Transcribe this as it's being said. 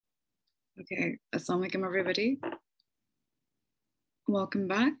Okay, assalamu alaikum everybody. Welcome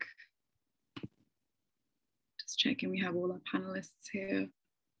back. Just checking we have all our panelists here.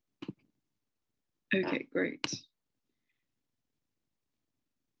 Okay, great.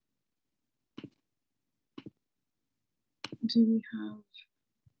 Do we have?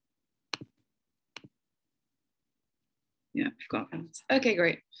 Yeah, we've got panelists. Okay,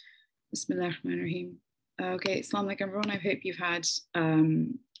 great. Bismillah ar-Rahman ar-Rahim. Okay, assalamu alaikum everyone. I hope you've had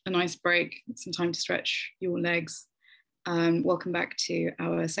a nice break, some time to stretch your legs. Welcome back to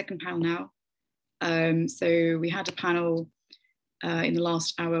our second panel now. So we had a panel in the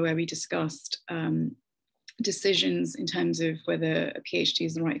last hour where we discussed decisions in terms of whether a PhD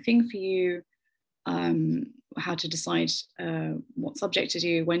is the right thing for you, how to decide what subject to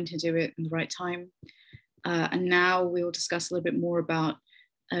do, when to do it, and the right time. And now we'll discuss a little bit more about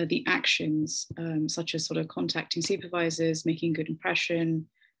the actions, such as sort of contacting supervisors, making a good impression,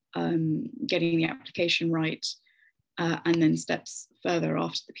 getting the application right, and then steps further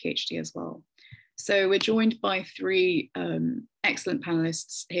after the PhD as well. So we're joined by three excellent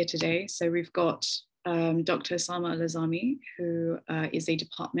panelists here today. So we've got Dr. Osama Al-Azami, who is a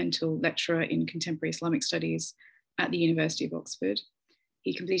departmental lecturer in contemporary Islamic studies at the University of Oxford.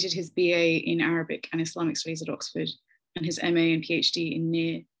 He completed his BA in Arabic and Islamic studies at Oxford and his MA and PhD in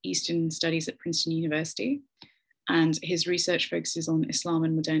Near Eastern Studies at Princeton University. And his research focuses on Islam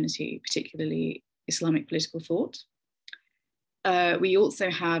and modernity, particularly Islamic political thought. We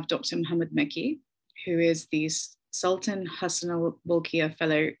also have Dr. Muhammad Mekki, who is the Sultan Hassan al-Bolkiah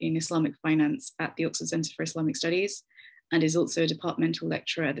Fellow in Islamic Finance at the Oxford Centre for Islamic Studies, and is also a departmental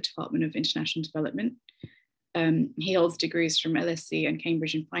lecturer at the Department of International Development. He holds degrees from LSE and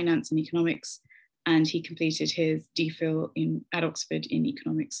Cambridge in Finance and Economics, and he completed his DPhil at Oxford in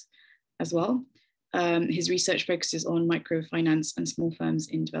Economics as well. His research focuses on microfinance and small firms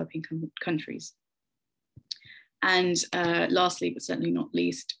in developing countries. And lastly, but certainly not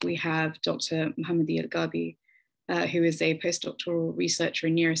least, we have Dr. Mohammadi Al-Ghabi, who is a postdoctoral researcher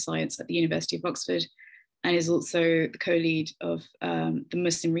in neuroscience at the University of Oxford and is also the co-lead of the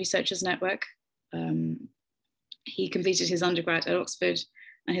Muslim Researchers Network. He completed his undergrad at Oxford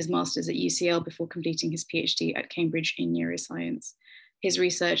and his master's at UCL before completing his PhD at Cambridge in neuroscience. His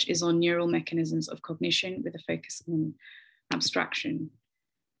research is on neural mechanisms of cognition with a focus on abstraction.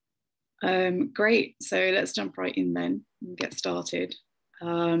 Great, so let's jump right in then and get started.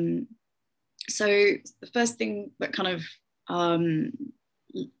 So the first thing that kind of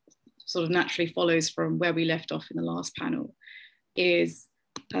sort of naturally follows from where we left off in the last panel is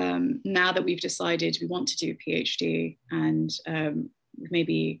now that we've decided we want to do a PhD and we've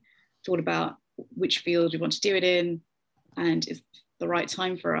maybe thought about which field we want to do it in and is the right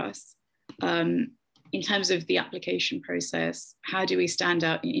time for us. In terms of the application process, how do we stand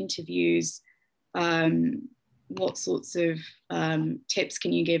out in interviews? What sorts of tips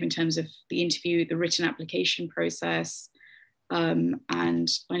can you give in terms of the interview, the written application process? And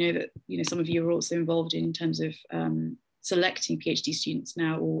I know that some of you are also involved in terms of selecting PhD students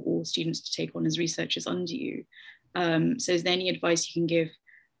now or students to take on as researchers under you. So is there any advice you can give,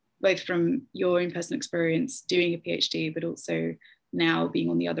 both from your own personal experience doing a PhD, but also now being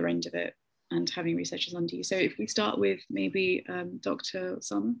on the other end of it and having researchers under you? So if we start with maybe Dr.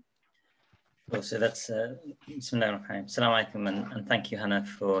 Osama. Well, so that's Assalamu alaikum, and thank you, Hannah,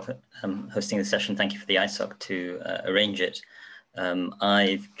 for hosting the session. Thank you for the ISOC to arrange it.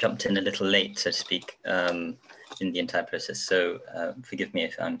 I've jumped in a little late, so to speak, in the entire process. So forgive me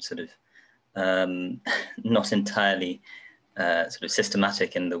if I'm sort of not entirely sort of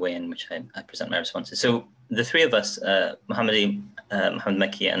systematic in the way in which I present my responses. So the three of us, Mohammed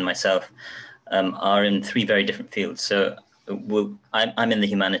Mekki and myself, are in three very different fields. So I'm in the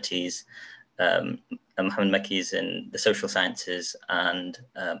humanities, Mohammed Mekki is in the social sciences, and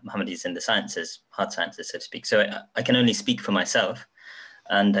Mohammed is in the sciences, hard sciences, so to speak. So I can only speak for myself,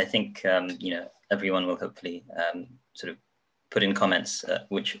 and I think everyone will hopefully sort of put in comments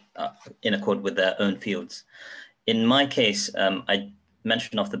which are in accord with their own fields. In my case, I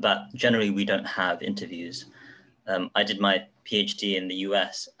mentioned off the bat, generally we don't have interviews. I did my PhD in the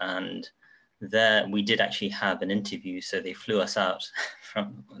US, and there we did actually have an interview. So they flew us out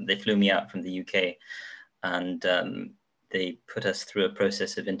they flew me out from the UK, and they put us through a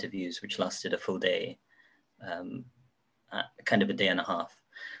process of interviews which lasted a full day, kind of a day and a half.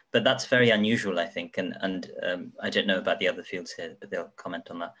 But that's very unusual, I think, and I don't know about the other fields here, but they'll comment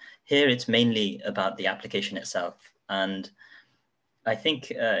on that. Here, it's mainly about the application itself. And I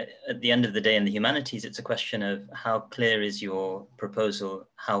think at the end of the day in the humanities, it's a question of how clear is your proposal,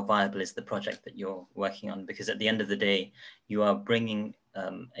 how viable is the project that you're working on? Because at the end of the day, you are bringing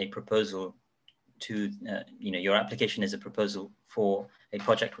a proposal to, your application is a proposal for a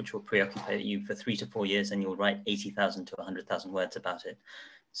project which will preoccupy you for 3 to 4 years, and you'll write 80,000 to 100,000 words about it.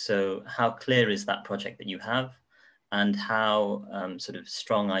 So how clear is that project that you have, and how sort of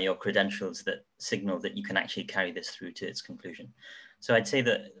strong are your credentials that signal that you can actually carry this through to its conclusion? So I'd say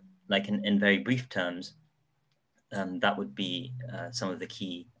that, like in very brief terms, that would be some of the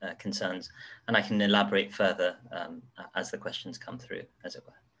key concerns, and I can elaborate further as the questions come through, as it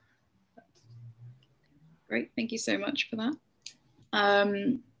were. Great, thank you so much for that.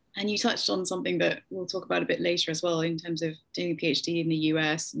 And you touched on something that we'll talk about a bit later as well, in terms of doing a PhD in the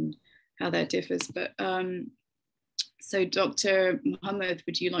US and how that differs. But so Dr. Mohammed,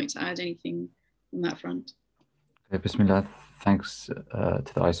 would you like to add anything on that front? Okay, Bismillah, thanks to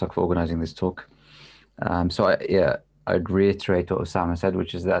the ISOC for organizing this talk. I'd reiterate what Osama said,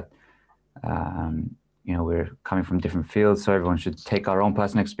 which is that we're coming from different fields, so everyone should take our own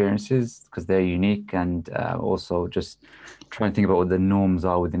personal experiences because they're unique, and also just try and think about what the norms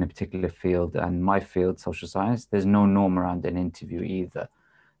are within a particular field. And my field, social science, there's no norm around an interview either.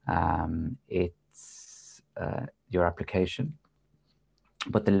 It's your application.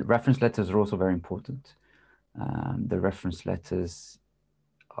 But the reference letters are also very important. The reference letters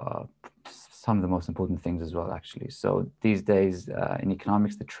are some of the most important things as well, actually. So these days in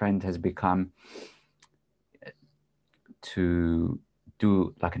economics, the trend has become to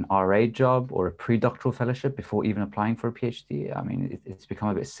do like an RA job or a pre-doctoral fellowship before even applying for a PhD. I mean, it's become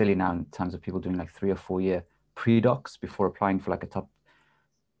a bit silly now in terms of people doing like 3 or 4 year pre-docs before applying for like a top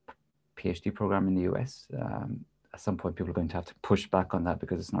PhD program in the US. At some point, people are going to have to push back on that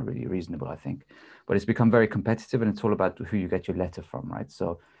because it's not really reasonable, I think. But it's become very competitive, and it's all about who you get your letter from, right?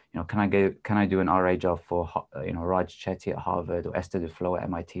 So, can I do an RA job for, Raj Chetty at Harvard or Esther Duflo at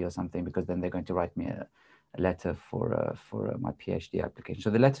MIT or something, because then they're going to write me a letter for my PhD application. So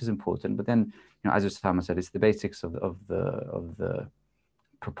the letter is important, but then, as Osama said, it's the basics of the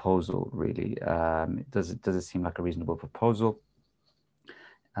proposal, really. Does it seem like a reasonable proposal?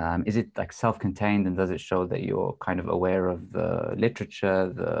 Is it like self-contained, and does it show that you're kind of aware of the literature,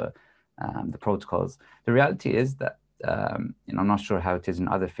 the protocols? The reality is that, I'm not sure how it is in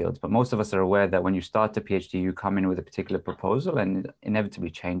other fields, but most of us are aware that when you start a PhD, you come in with a particular proposal, and it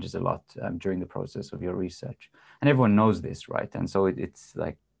inevitably changes a lot during the process of your research. And everyone knows this, right? And so it's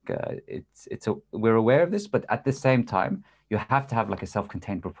like, we're aware of this, but at the same time, you have to have like a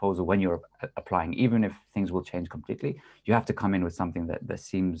self-contained proposal when you're applying. Even if things will change completely, you have to come in with something that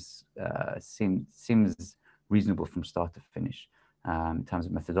seems reasonable from start to finish, in terms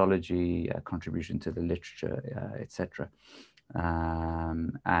of methodology, contribution to the literature, etc.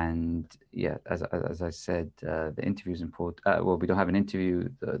 And yeah, as I said, the interview is important. Well, we don't have an interview.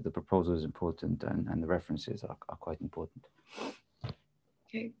 The proposal is important, and the references are quite important.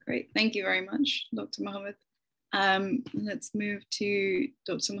 Okay, great. Thank you very much, Dr. Mohammed. Let's move to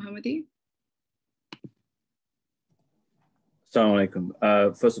Dr. Mohammadi. Assalamu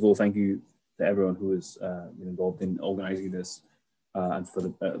alaikum. First of all, thank you to everyone who has been involved in organizing this, and for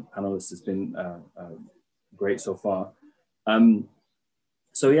the panelists. It's been great so far. I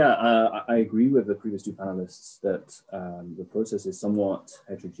agree with the previous 2 panelists that the process is somewhat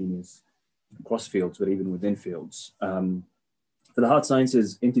heterogeneous across fields, but even within fields. For the hard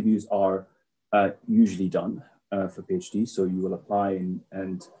sciences, interviews are usually done for PhD. So you will apply,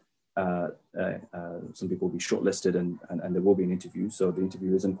 and some people will be shortlisted, and there will be an interview. So the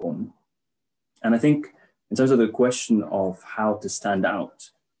interview is important. And I think in terms of the question of how to stand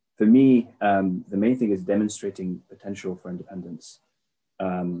out, for me, the main thing is demonstrating potential for independence.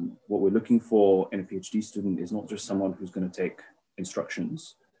 What we're looking for in a PhD student is not just someone who's going to take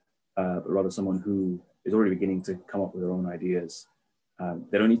instructions, but rather someone who is already beginning to come up with their own ideas.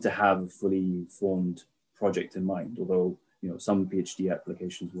 They don't need to have a fully formed project in mind, although some PhD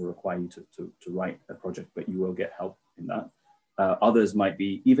applications will require you to write a project, but you will get help in that. Others might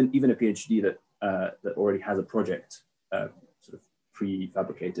be even a PhD that already has a project sort of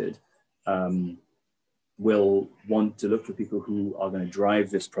prefabricated, will want to look for people who are going to drive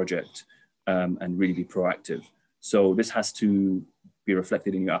this project and really be proactive. So this has to be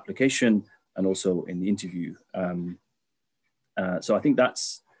reflected in your application and also in the interview. So I think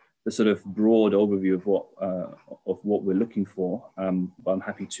that's the sort of broad overview of what we're looking for. But I'm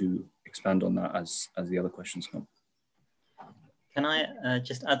happy to expand on that as the other questions come. Can I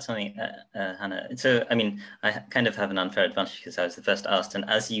just add something, Hannah? So, I mean, I kind of have an unfair advantage because I was the first asked, and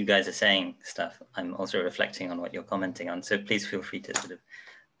as you guys are saying stuff, I'm also reflecting on what you're commenting on. So please feel free to sort of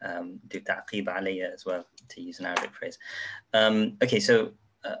do ta'qib alayya as well, to use an Arabic phrase. Okay, so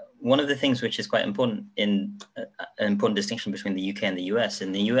one of the things which is quite important in an important distinction between the UK and the US.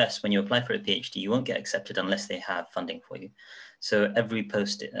 In the US, when you apply for a PhD, you won't get accepted unless they have funding for you. So every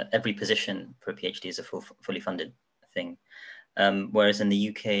position for a PhD is a fully funded thing. Whereas in the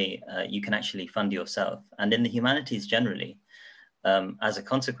UK, you can actually fund yourself. And in the humanities generally, as a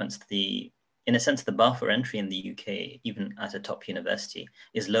consequence, in a sense, the bar for entry in the UK, even at a top university,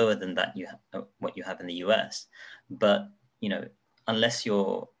 is lower than that what you have in the US. But, you know, unless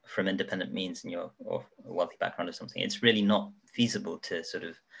you're from independent means and you're or a wealthy background or something, it's really not feasible to sort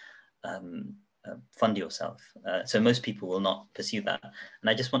of fund yourself. So most people will not pursue that. And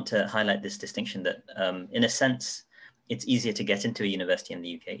I just want to highlight this distinction that in a sense, it's easier to get into a university in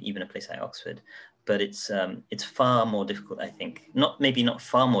the UK, even a place like Oxford, but it's far more difficult, I think. Maybe not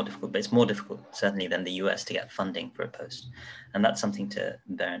far more difficult, but it's more difficult certainly than the US to get funding for a post. And that's something to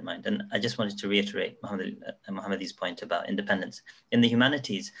bear in mind. And I just wanted to reiterate Mohammedi's point about independence. In the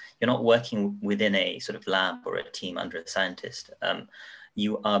humanities, you're not working within a sort of lab or a team under a scientist.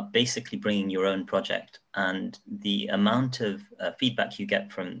 You are basically bringing your own project, and the amount of feedback you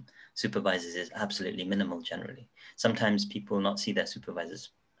get from supervisors is absolutely minimal generally. Sometimes people will not see their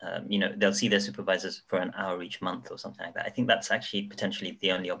supervisors. You know, they'll see their supervisors for an hour each month or something like that. I think that's actually potentially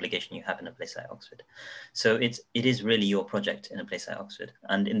the only obligation you have in a place like Oxford. So it is really your project in a place like Oxford.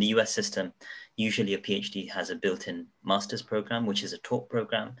 And in the US system, usually a PhD has a built-in master's program, which is a taught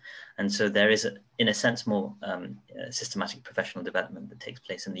program. And so there is, in a sense, more systematic professional development that takes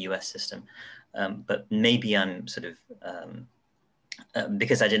place in the US system. But maybe I'm sort of,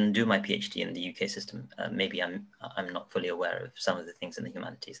 because I didn't do my PhD in the UK system, maybe I'm not fully aware of some of the things in the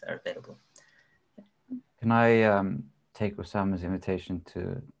humanities that are available. Can I take Osama's invitation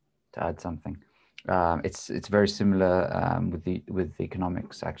to add something? It's very similar with the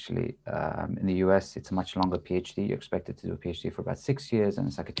economics actually. In the US, it's a much longer PhD. You're expected to do a PhD for about 6 years, and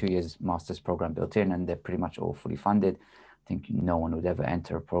it's like a 2 years master's program built in, and they're pretty much all fully funded. I think no one would ever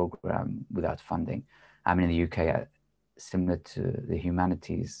enter a program without funding. I mean, in the UK, similar to the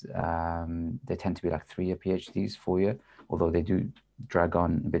humanities, they tend to be like 3-year PhDs, 4-year, although they do drag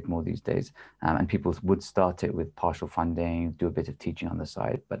on a bit more these days. And people would start it with partial funding, do a bit of teaching on the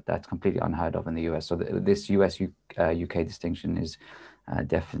side, but that's completely unheard of in the US. So this US-UK distinction is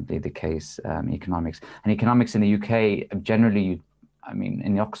definitely the case in economics. And economics in the UK, generally, I mean,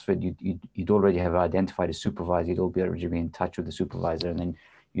 in Oxford, you'd already have identified a supervisor, you'd already be in touch with the supervisor, and then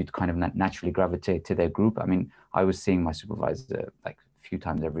you'd kind of naturally gravitate to their group. I mean, I was seeing my supervisor like a few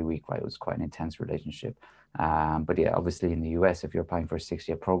times every week, right? It was quite an intense relationship. But yeah, obviously in the US, if you're applying for a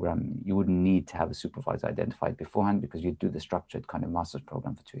 6-year program, you wouldn't need to have a supervisor identified beforehand because you'd do the structured kind of master's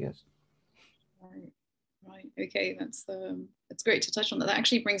program for 2 years. Right. Okay, that's great to touch on that. That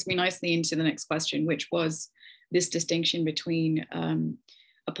actually brings me nicely into the next question, which was this distinction between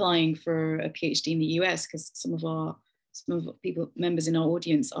applying for a PhD in the US, because some of members in our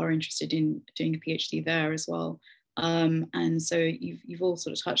audience are interested in doing a PhD there as well. And so you've all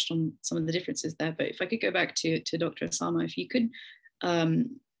sort of touched on some of the differences there, but if I could go back to Dr. Osama, if you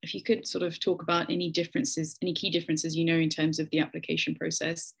could sort of talk about any key differences, you know, in terms of the application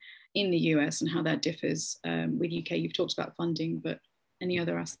process in the US and how that differs with UK. You've talked about funding, but any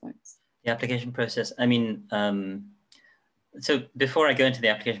other aspects? The application process, I mean, so before I go into the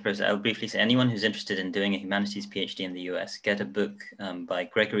application process, I'll briefly say anyone who's interested in doing a humanities PhD in the US, get a book by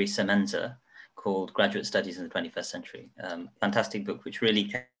Gregory Semenza called Graduate Studies in the 21st Century. Fantastic book, which really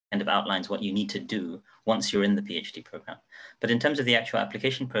kind of outlines what you need to do once you're in the PhD program. But in terms of the actual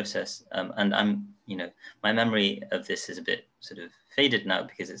application process, and my memory of this is a bit sort of faded now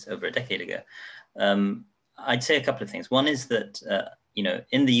because it's over a decade ago. I'd say a couple of things. One is that,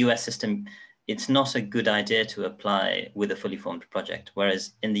 in the US system, it's not a good idea to apply with a fully formed project,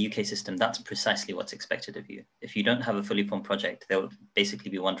 whereas in the UK system, that's precisely what's expected of you. If you don't have a fully formed project, they'll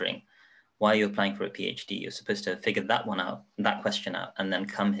basically be wondering, why are you applying for a PhD? You're supposed to figure that question out, and then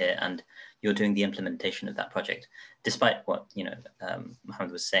come here and you're doing the implementation of that project. Despite what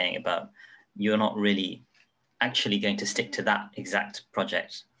Mohammed was saying about you're not really actually going to stick to that exact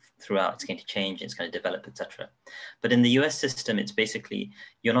project throughout. It's going to change, it's going to develop, etc. But in the US system, it's basically,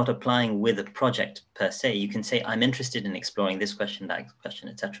 you're not applying with a project per se. You can say, I'm interested in exploring this question, that question,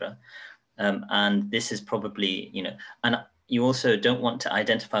 etc. And this is probably, and you also don't want to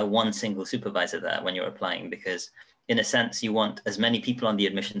identify one single supervisor there when you're applying, because in a sense, you want as many people on the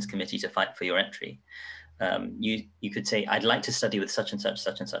admissions committee to fight for your entry. You could say, I'd like to study with such and such,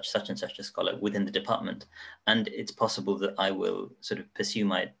 such and such, such and such a scholar within the department. And it's possible that I will sort of pursue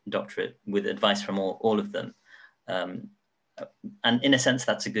my doctorate with advice from all of them. And in a sense,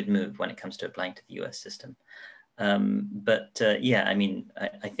 that's a good move when it comes to applying to the US system. Yeah, I mean,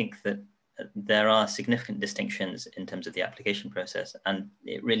 I think that there are significant distinctions in terms of the application process, and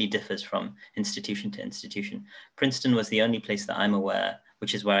it really differs from institution to institution. Princeton was the only place that I'm aware,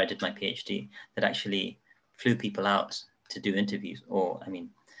 which is where I did my PhD, that actually flew people out to do interviews. Or, I mean,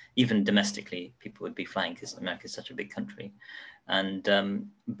 even domestically, people would be flying because America is such a big country. And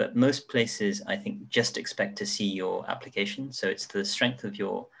but most places, I think, just expect to see your application. So it's the strength of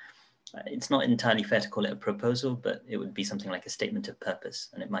your, it's not entirely fair to call it a proposal, but it would be something like a statement of purpose,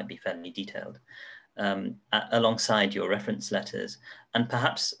 and it might be fairly detailed, alongside your reference letters. And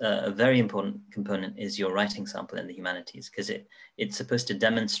perhaps a very important component is your writing sample in the humanities, because it's supposed to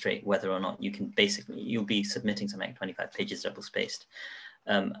demonstrate whether or not you can basically, you'll be submitting something like 25 pages double spaced.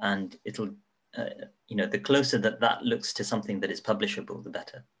 And it'll, you know, the closer that looks to something that is publishable, the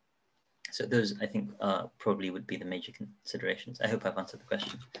better. So those, I think, probably would be the major considerations. I hope I've answered the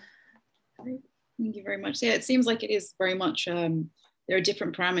question. Great. Thank you very much. So, yeah, it seems like it is very much, there are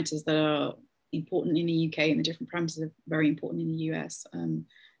different parameters that are important in the UK and the different parameters are very important in the US.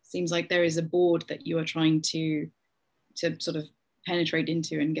 Seems like there is a board that you are trying to sort of penetrate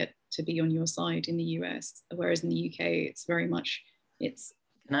into and get to be on your side in the US, whereas in the UK, it's very much, it's...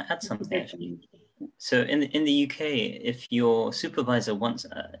 Can I add something actually? So in the UK, if your supervisor wants,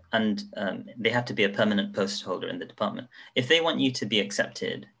 and they have to be a permanent post holder in the department, if they want you to be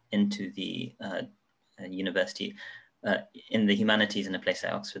accepted into the university in the humanities in a place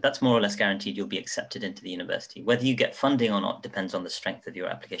like Oxford, that's more or less guaranteed you'll be accepted into the university. Whether you get funding or not depends on the strength of your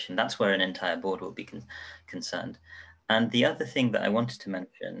application. That's where an entire board will be concerned. And the other thing that I wanted to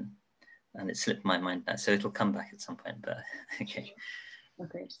mention, and it slipped my mind now, so it'll come back at some point, but okay.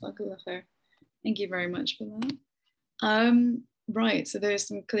 Okay, thank you very much for that. Right, so there's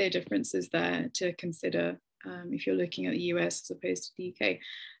some clear differences there to consider if you're looking at the US as opposed to the UK.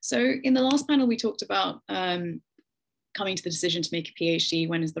 So in the last panel, we talked about coming to the decision to make a PhD,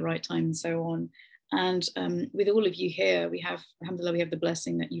 when is the right time and so on. And with all of you here, we have, alhamdulillah, we have the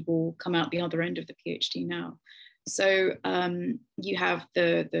blessing that you've all come out the other end of the PhD now. So you have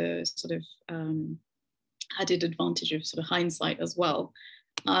the sort of added advantage of sort of hindsight as well.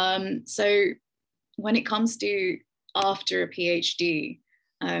 So when it comes to after a PhD,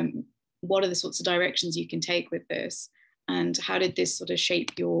 what are the sorts of directions you can take with this? And how did this sort of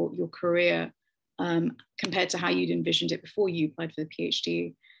shape your career compared to how you'd envisioned it before you applied for the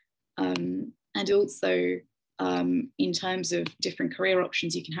PhD? And also in terms of different career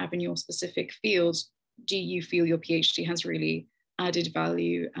options you can have in your specific field, do you feel your PhD has really added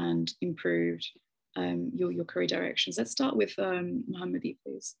value and improved your career directions? Let's start with Mohammadi,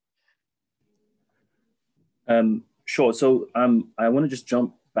 please. Sure. So I want to just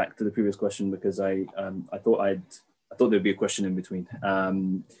jump back to the previous question because I thought there'd be a question in between.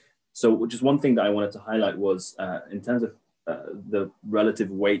 So just one thing that I wanted to highlight was in terms of the relative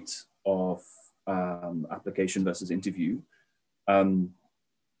weight of application versus interview.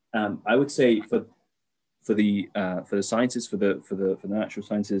 I would say for the sciences, for the natural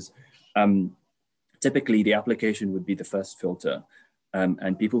sciences, typically the application would be the first filter,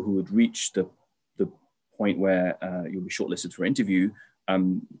 and people who would reach the point where you'll be shortlisted for interview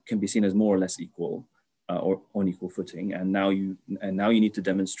can be seen as more or less equal or on equal footing. And now you need to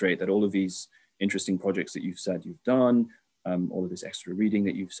demonstrate that all of these interesting projects that you've said you've done, all of this extra reading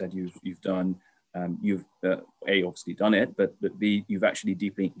that you've said you've done, you've A, obviously done it, but B, you've actually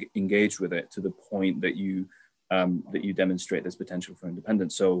deeply engaged with it to the point that you demonstrate there's potential for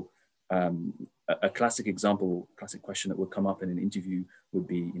independence. So a classic example, classic question that would come up in an interview would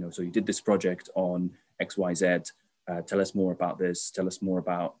be, so you did this project on XYZ, tell us more about this, tell us more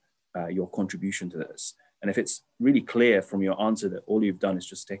about your contribution to this. And if it's really clear from your answer that all you've done is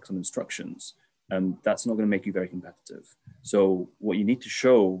just take some instructions, that's not going to make you very competitive. So what you need to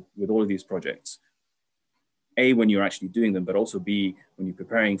show with all of these projects, A, when you're actually doing them, but also B, when you're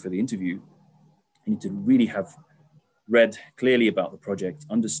preparing for the interview, you need to really have read clearly about the project,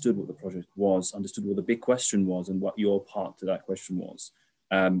 understood what the project was, understood what the big question was and what your part to that question was.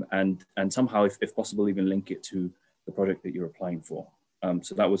 And somehow, if possible, even link it to the project that you're applying for.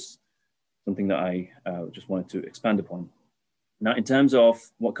 So that was something that I just wanted to expand upon. Now, in terms of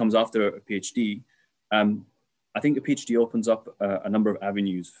what comes after a PhD, I think a PhD opens up a number of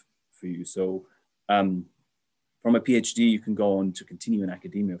avenues for you. So from a PhD, you can go on to continue in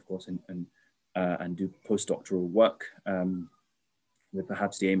academia, of course, and do postdoctoral work with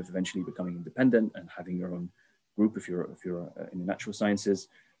perhaps the aim of eventually becoming independent and having your own group if you're in the natural sciences.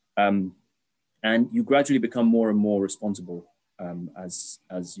 And you gradually become more and more responsible as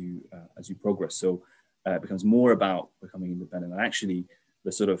you progress. So it becomes more about becoming independent. And actually,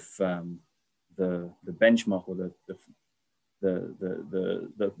 the sort of the benchmark or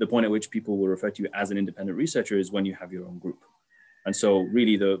the point at which people will refer to you as an independent researcher is when you have your own group. And so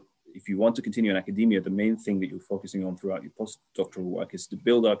really if you want to continue in academia, the main thing that you're focusing on throughout your postdoctoral work is to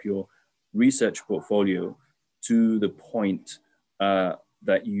build up your research portfolio to the point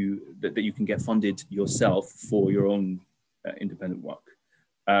that you can get funded yourself for your own independent work.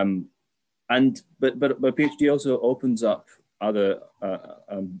 But PhD also opens up other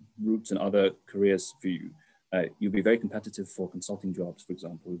routes and other careers for you. You'll be very competitive for consulting jobs, for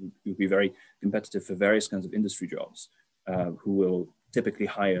example. You'll be very competitive for various kinds of industry jobs who will typically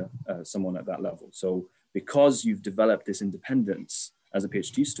hire someone at that level. So because you've developed this independence as a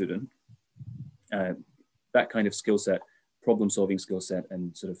PhD student, that kind of skill set, problem-solving skill set,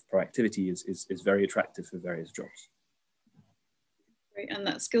 and sort of proactivity is very attractive for various jobs. Great. And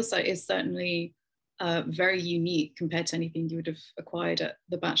that skill set is certainly very unique compared to anything you would have acquired at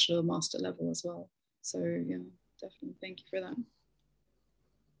the bachelor or master level as well. So yeah, definitely thank you for that.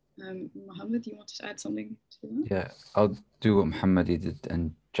 Mohammed, you wanted to add something to that? Yeah, I'll do what Mohammed did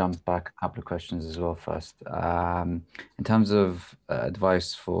and jump back a couple of questions as well first. In terms of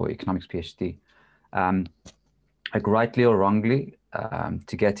advice for economics PhD, like rightly or wrongly,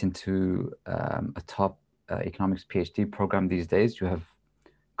 to get into a top economics PhD program these days, you have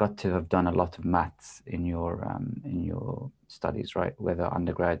got to have done a lot of maths in your studies, right? Whether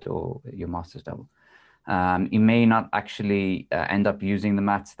undergrad or your master's level. You may not actually end up using the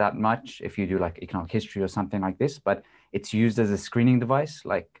maths that much if you do like economic history or something like this, but it's used as a screening device,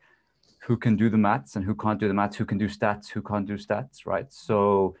 like who can do the maths and who can't do the maths, who can do stats, who can't do stats, right?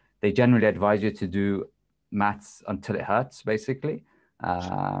 So they generally advise you to do maths until it hurts, basically.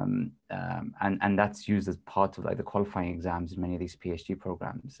 And that's used as part of like the qualifying exams in many of these PhD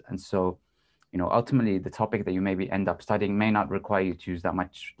programs. And so, you know, ultimately the topic that you maybe end up studying may not require you to use that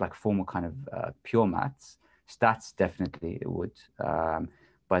much like formal kind of pure maths. Stats, definitely it would,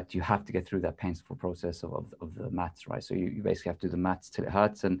 but you have to get through that painful process of the maths, right? So you basically have to do the maths till it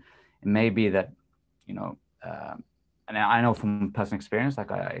hurts. And it may be that, you know, and I know from personal experience,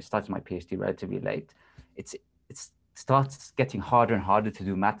 like I started my PhD relatively late. It starts getting harder and harder to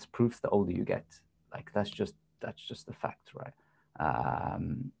do maths proofs the older you get. Like that's just the fact, right?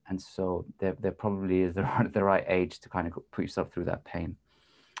 And so there probably is the right age to kind of put yourself through that pain.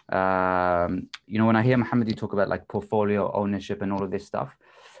 You know, when I hear Mohammed talk about like portfolio ownership and all of this stuff,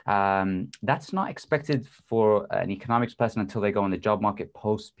 that's not expected for an economics person until they go on the job market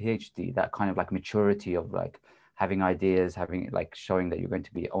post PhD. That kind of like maturity of like having ideas, having like showing that you're going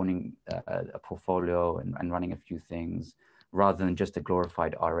to be owning a portfolio and running a few things, rather than just a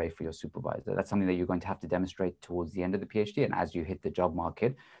glorified RA for your supervisor. That's something that you're going to have to demonstrate towards the end of the PhD, and as you hit the job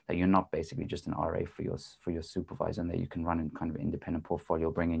market, that you're not basically just an RA for your supervisor, and that you can run in kind of independent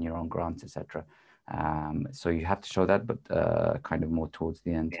portfolio, bring in your own grants, etc. So you have to show that, but kind of more towards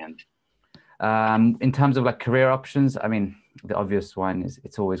the end. In terms of like career options, I mean, the obvious one is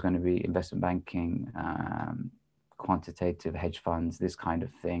it's always going to be investment banking, quantitative hedge funds, this kind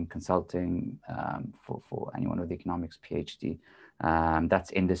of thing, consulting for anyone with economics PhD. That's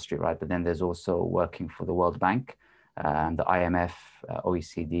industry, right? But then there's also working for the World Bank, the IMF,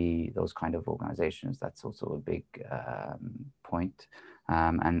 OECD, those kind of organizations. That's also a big point.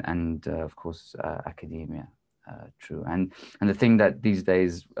 And of course, academia, true. And the thing that these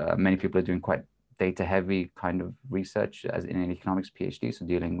days, many people are doing quite data heavy kind of research as in an economics PhD. So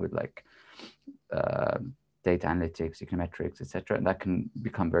dealing with like, data analytics, econometrics, etc., and that can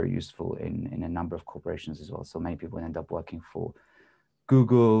become very useful in a number of corporations as well. So many people end up working for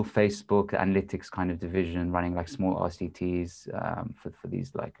Google, Facebook, analytics kind of division, running like small RCTs for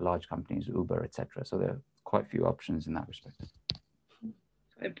these like large companies, Uber, etc. So there are quite a few options in that respect.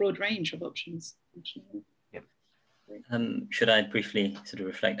 A broad range of options, actually. Yep. Should I briefly sort of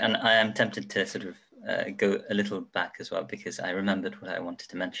reflect? And I am tempted to sort of go a little back as well, because I remembered what I wanted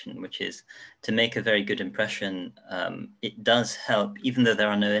to mention, which is to make a very good impression. It does help, even though there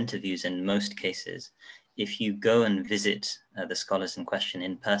are no interviews in most cases, if you go and visit the scholars in question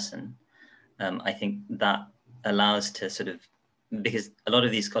in person. I think that allows to sort of, because a lot of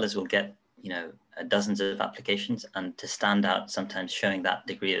these scholars will get, you know, dozens of applications, and to stand out, sometimes showing that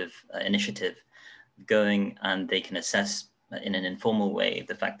degree of initiative, going and they can assess in an informal way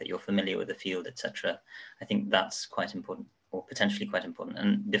the fact that you're familiar with the field, etc. I think that's quite important, or potentially quite important.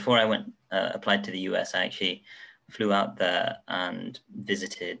 And before I went applied to the US, I actually flew out there and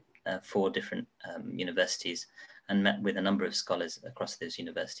visited 4 different universities and met with a number of scholars across those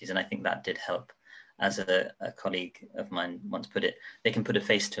universities. And I think that did help. As a colleague of mine once put it, they can put a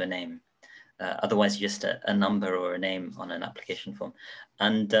face to a name. Otherwise, just a number or a name on an application form.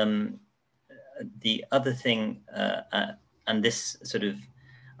 And the other thing, and this sort of,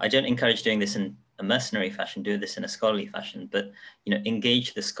 I don't encourage doing this in a mercenary fashion, do this in a scholarly fashion, but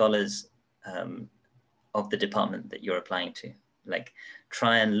engage the scholars of the department that you're applying to. Like,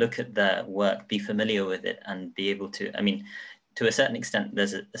 try and look at their work, be familiar with it, and be able to, I mean, to a certain extent,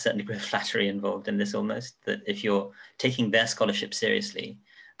 there's a certain degree of flattery involved in this almost, that if you're taking their scholarship seriously,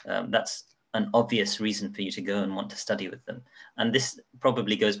 that's an obvious reason for you to go and want to study with them. And this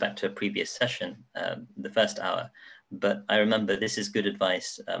probably goes back to a previous session, the first hour, but I remember this is good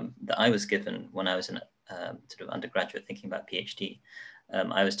advice that I was given when I was in sort of undergraduate thinking about PhD.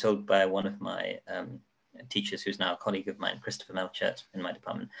 I was told by one of my teachers, who's now a colleague of mine, Christopher Melchert, in my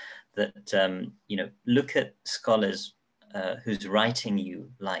department, that look at scholars whose writing you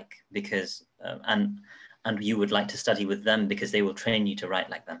like, because and you would like to study with them because they will train you to write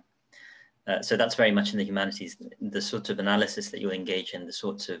like them. So that's very much in the humanities. The sort of analysis that you'll engage in, the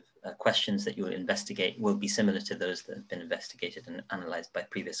sorts of questions that you'll investigate will be similar to those that have been investigated and analyzed by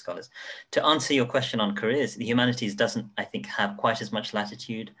previous scholars. To answer your question on careers, the humanities doesn't, I think, have quite as much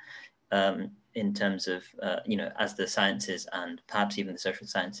latitude in terms of, as the sciences and perhaps even the social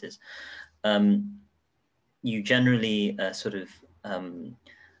sciences. You generally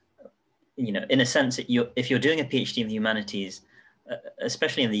in a sense, if you're doing a PhD in the humanities,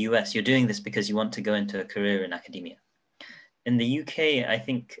 especially in the US, you're doing this because you want to go into a career in academia. In the UK, I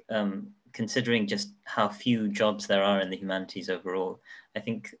think, considering just how few jobs there are in the humanities overall, I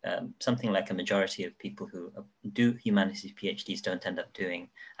think something like a majority of people who do humanities PhDs don't end up doing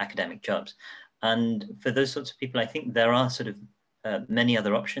academic jobs. And for those sorts of people, I think there are sort of many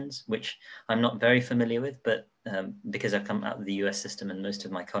other options, which I'm not very familiar with, but because I've come out of the US system and most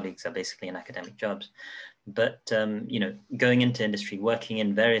of my colleagues are basically in academic jobs. But, going into industry, working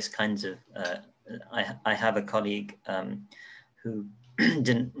in various kinds of, I have a colleague who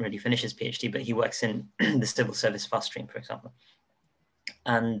didn't really finish his PhD, but he works in the civil service fast stream, for example.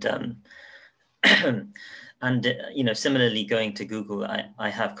 And, similarly going to Google, I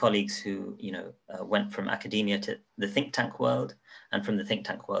have colleagues who, went from academia to the think tank world and from the think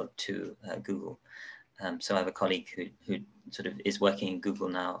tank world to Google. So I have a colleague who sort of is working in Google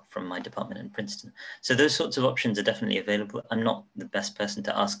now from my department in Princeton. So those sorts of options are definitely available. I'm not the best person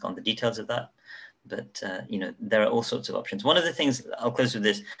to ask on the details of that, but there are all sorts of options. One of the things, I'll close with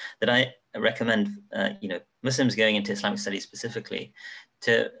this, that I recommend, Muslims going into Islamic studies specifically,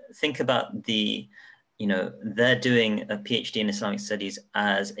 to think about they're doing a PhD in Islamic studies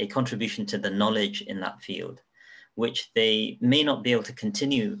as a contribution to the knowledge in that field, which they may not be able to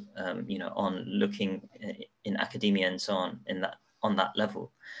continue, on looking in academia and so on on that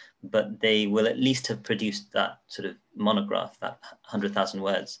level, but they will at least have produced that sort of monograph, that 100,000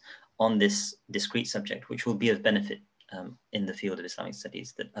 words on this discrete subject, which will be of benefit in the field of Islamic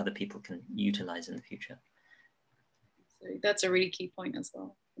studies that other people can utilize in the future. So that's a really key point as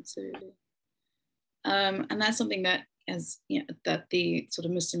well. Absolutely. And that's something that, that the sort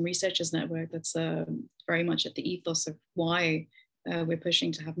of Muslim Researchers Network, that's very much at the ethos of why we're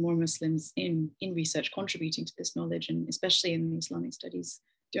pushing to have more Muslims in research contributing to this knowledge, and especially in the Islamic studies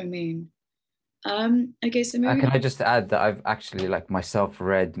domain. Okay, so maybe can I just add that I've actually, like myself,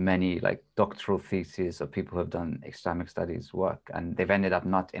 read many like doctoral theses of people who have done Islamic studies work, and they've ended up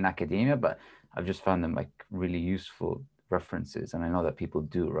not in academia, but I've just found them like really useful references, and I know that people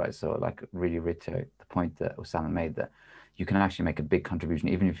do, right? So like really reiterate the point that Osama made, that you can actually make a big contribution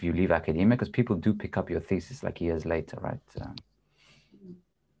even if you leave academia, because people do pick up your thesis like years later, right?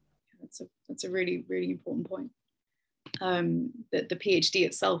 That's a really, really important point. That the PhD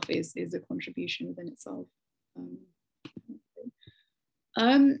itself is a contribution within itself.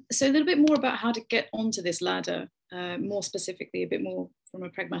 So a little bit more about how to get onto this ladder, more specifically, a bit more from a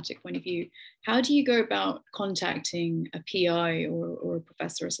pragmatic point of view. How do you go about contacting a PI or a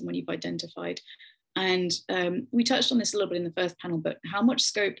professor or someone you've identified? And we touched on this a little bit in the first panel, but how much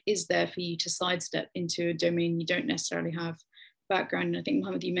scope is there for you to sidestep into a domain you don't necessarily have background? And I think,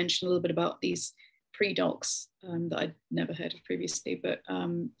 Mohammed, you mentioned a little bit about these pre-docs that I'd never heard of previously, but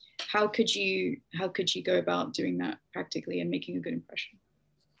how could you go about doing that practically and making a good impression?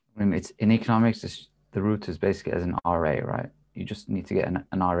 I mean, it's in economics, the route is basically as an RA, right? You just need to get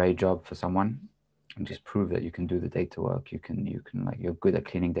an RA job for someone and just prove that you can do the data work. You can like, you're good at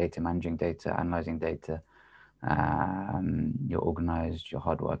cleaning data, managing data, analyzing data. You're organized, you're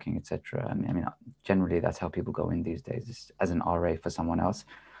hardworking, etc. I mean, generally that's how people go in these days, is as an RA for someone else.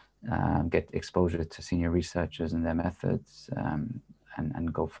 Get exposure to senior researchers and their methods,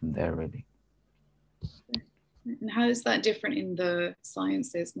 and go from there, really. And how is that different in the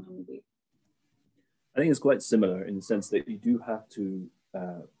sciences, Mohammed? I think it's quite similar in the sense that you do have to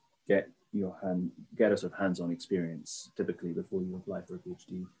get get a sort of hands-on experience typically before you apply for a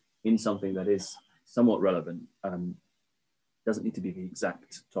PhD in something that is somewhat relevant. Doesn't need to be the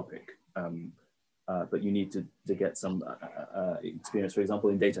exact topic, but you need to get some experience, for example,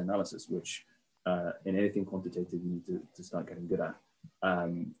 in data analysis, which in anything quantitative you need to start getting good at,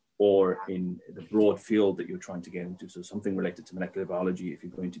 or in the broad field that you're trying to get into. So something related to molecular biology, if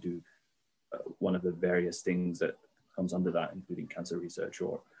you're going to do one of the various things that comes under that, including cancer research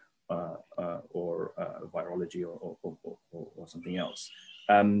or virology or something else.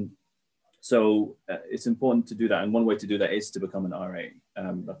 So it's important to do that. And one way to do that is to become an RA.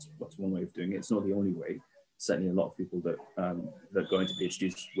 That's one way of doing it. It's not the only way. Certainly a lot of people that go into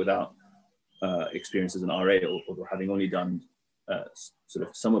PhDs without experience as an RA or having only done sort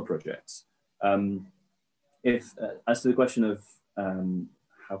of summer projects. As to the question of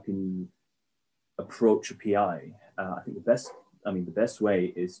how can you approach a PI, I think the best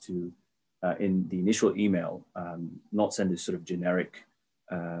way is to, in the initial email, not send this sort of generic,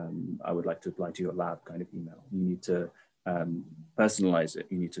 I would like to apply to your lab kind of email. You need to personalize it.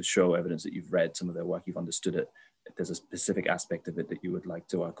 You need to show evidence that you've read some of their work, you've understood it. If there's a specific aspect of it that you would like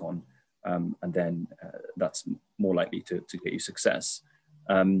to work on, and then that's more likely to get you success.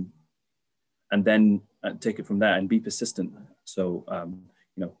 And then take it from there and be persistent. So,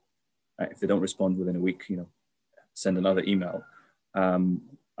 if they don't respond within a week, send another email.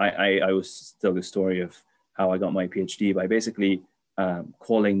 I always tell the story of how I got my PhD by basically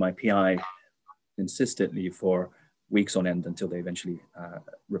calling my PI consistently for weeks on end until they eventually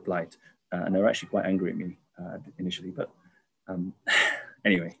replied. And they were actually quite angry at me initially, but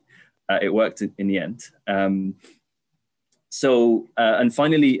anyway, it worked in the end. And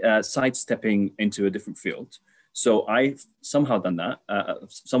finally, sidestepping into a different field. So I've somewhat done that.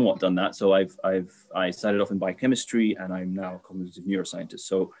 So I started off in biochemistry, and I'm now a cognitive neuroscientist.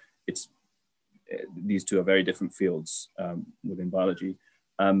 So these two are very different fields within biology.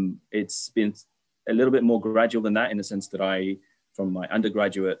 It's been a little bit more gradual than that, in the sense that from my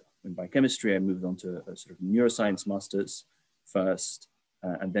undergraduate in biochemistry, I moved on to a sort of neuroscience master's first,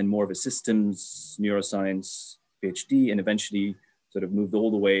 and then more of a systems neuroscience PhD, and eventually sort of moved all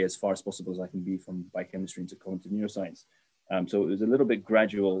the way as far as possible as I can be from biochemistry into cognitive neuroscience. So it was a little bit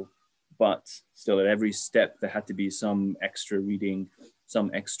gradual, but still at every step there had to be some extra reading, some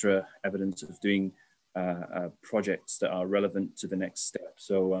extra evidence of doing projects that are relevant to the next step.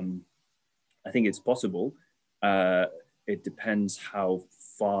 So I think it's possible. It depends how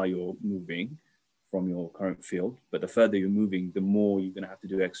far you're moving from your current field, but the further you're moving, the more you're going to have to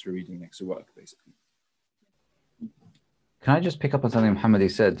do extra reading, extra work, basically. Can I just pick up on something Mohammed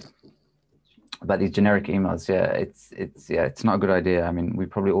said about these generic emails? Yeah, it's not a good idea. I mean, we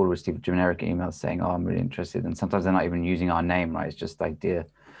probably all receive generic emails saying, "Oh, I'm really interested," and sometimes they're not even using our name, right? It's just the idea.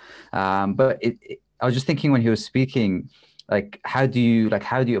 But I was just thinking when he was speaking, like, how do you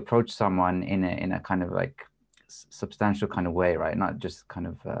approach someone in a kind of like substantial kind of way, right? Not just kind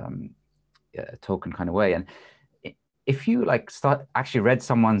of a token kind of way. And if you actually read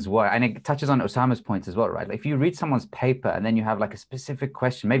someone's work, and it touches on Osama's point as well, right? Like if you read someone's paper and then you have like a specific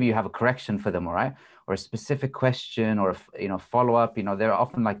question, maybe you have a correction for them, all right? Or a specific question or, follow up, there are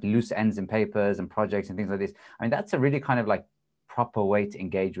often like loose ends in papers and projects and things like this. I mean, that's a really kind of like proper way to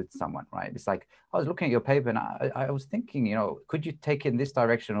engage with someone, right? It's like, I was looking at your paper and I was thinking, could you take it in this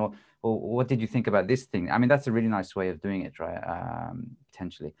direction, or what did you think about this thing? I mean, that's a really nice way of doing it, right?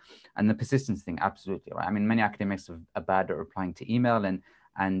 Potentially. And the persistence thing, absolutely, right? I mean, many academics are bad at replying to email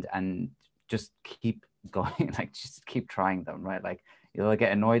and just keep going, like just keep trying them, right? Like you'll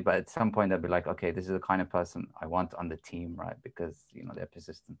get annoyed, but at some point they'll be like, okay, this is the kind of person I want on the team, right? Because, they're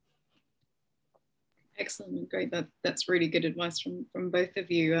persistent. Excellent, great. That's really good advice from both of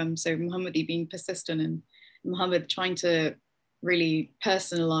you. So Mohammed being persistent, and Mohammed trying to really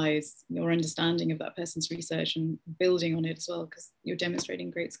personalize your understanding of that person's research and building on it as well, because you're demonstrating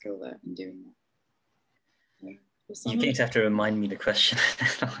great skill there in doing that. You're going to have to remind me the question,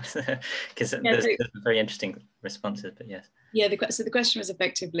 because there's very interesting responses, but yes. Yeah, so the question was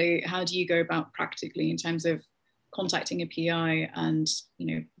effectively, how do you go about practically in terms of contacting a PI and,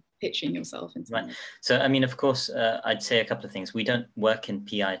 pitching yourself in some way? So, I mean, of course, I'd say a couple of things. We don't work in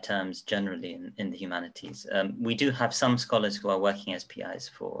PI terms generally in the humanities. We do have some scholars who are working as PIs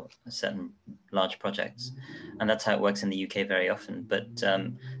for certain large projects, and that's how it works in the UK very often. But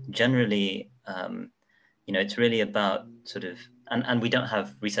generally, it's really about sort of, and we don't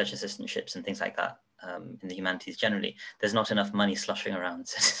have research assistantships and things like that in the humanities generally. There's not enough money sloshing around,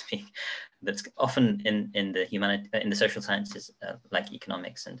 so to speak. That's often in the social sciences, like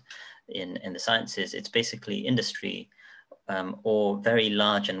economics, and in the sciences, it's basically industry or very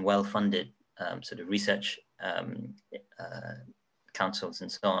large and well-funded sort of research councils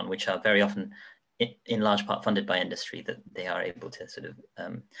and so on, which are very often in large part funded by industry, that they are able to sort of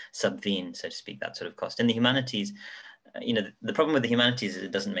subvene, so to speak, that sort of cost. In the humanities, you know, the problem with the humanities is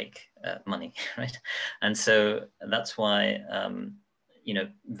it doesn't make money, right? And so that's why, you know,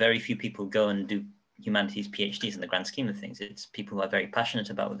 very few people go and do humanities PhDs in the grand scheme of things. It's people who are very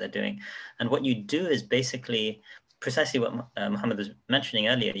passionate about what they're doing. And what you do is basically precisely what Mohammed was mentioning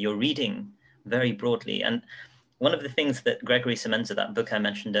earlier. You're reading very broadly. And one of the things that Gregory Semenza, that book I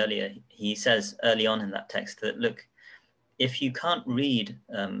mentioned earlier, he says early on in that text that, look, if you can't read,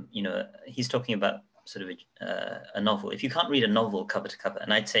 you know, he's talking about sort of a novel. If you can't read a novel cover to cover,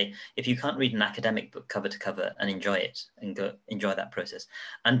 and I'd say if you can't read an academic book cover to cover and enjoy it and go enjoy that process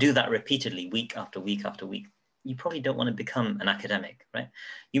and do that repeatedly week after week after week, you probably don't want to become an academic, right?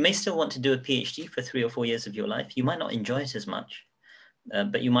 You may still want to do a PhD for 3 or 4 years of your life. You might not enjoy it as much,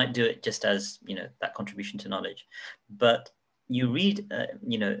 but you might do it just as, you know, that contribution to knowledge. But you read,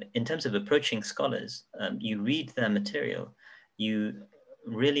 you know, in terms of approaching scholars, you read their material, you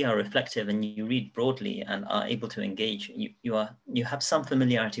really are reflective, and you read broadly and are able to engage. You have some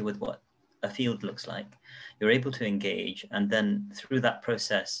familiarity with what a field looks like. You're able to engage, and then through that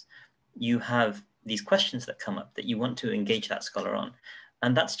process, you have these questions that come up that you want to engage that scholar on.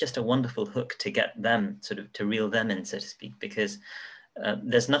 And that's just a wonderful hook to get them sort of, to reel them in, so to speak, because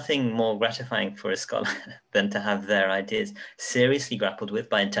there's nothing more gratifying for a scholar than to have their ideas seriously grappled with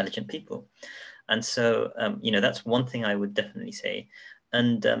by intelligent people. And so, you know, that's one thing I would definitely say.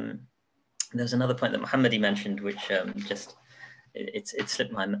 And there's another point that Mohammadi mentioned, which just, it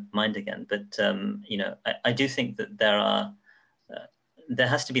slipped my mind again. But, you know, I do think that there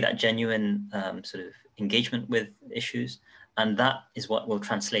has to be that genuine sort of engagement with issues. And that is what will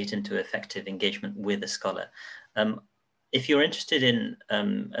translate into effective engagement with a scholar. If you're interested in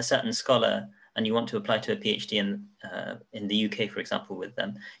a certain scholar and you want to apply to a PhD in the UK, for example, with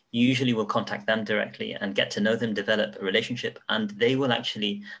them, you usually will contact them directly and get to know them, develop a relationship, and they will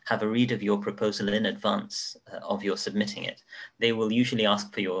actually have a read of your proposal in advance of your submitting it. They will usually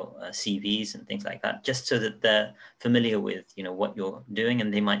ask for your CVs and things like that, just so that they're familiar with, you know, what you're doing,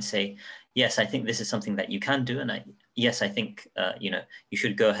 and they might say, yes, I think this is something that you can do, and yes, I think you know, you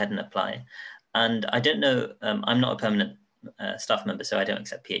should go ahead and apply. And I don't know, I'm not a permanent staff member, so I don't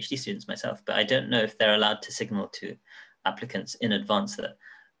accept PhD students myself, but I don't know if they're allowed to signal to applicants in advance that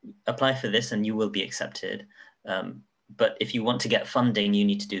apply for this and you will be accepted. But if you want to get funding, you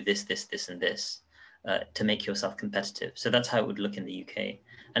need to do this, this, this, and this to make yourself competitive. So that's how it would look in the UK.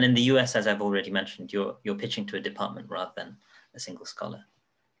 And in the US, as I've already mentioned, you're pitching to a department rather than a single scholar.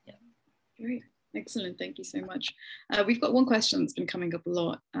 Yeah. Great. Excellent. Thank you so much. We've got one question that's been coming up a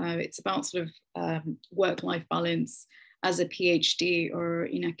lot. It's about sort of work-life balance as a PhD or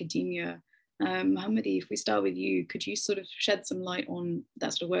in academia. Mohammadi, if we start with you, could you sort of shed some light on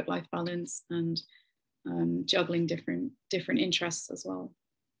that sort of work-life balance and juggling different interests as well?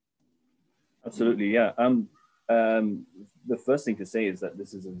 Absolutely, yeah. The first thing to say is that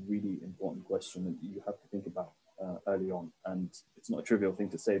this is a really important question that you have to think about early on, and it's not a trivial thing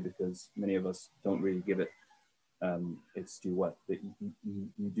to say because many of us don't really give it its due worth. But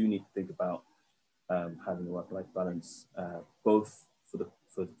you do need to think about having a work-life balance, both for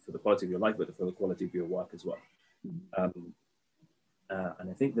the quality of your life, but for the quality of your work as well. And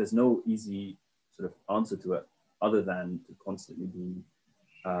I think there's no easy sort of answer to it other than to constantly be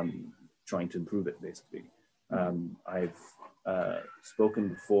trying to improve it, basically. I've spoken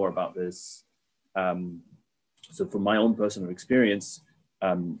before about this. So from my own personal experience,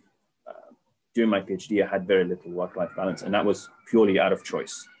 during my PhD, I had very little work-life balance, and that was purely out of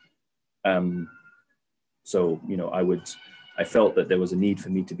choice. So, you know, I felt that there was a need for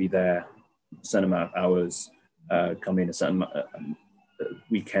me to be there a certain amount of hours, come in a certain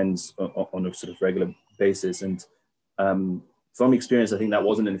weekends on a sort of regular basis. And from experience, I think that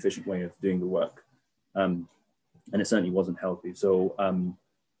wasn't an efficient way of doing the work. And it certainly wasn't healthy. So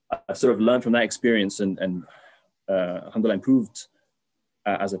I sort of learned from that experience and alhamdulillah improved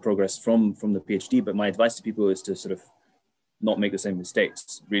as I progressed from the PhD. But my advice to people is to sort of not make the same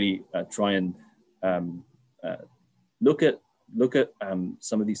mistakes, really try and look at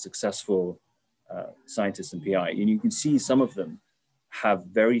some of these successful scientists in PI, and you can see some of them have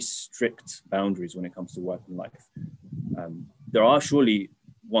very strict boundaries when it comes to work and life. There are surely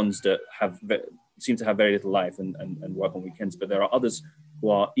ones that seem to have very little life and work on weekends, but there are others who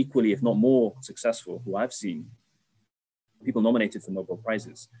are equally, if not more successful, who I've seen, people nominated for Nobel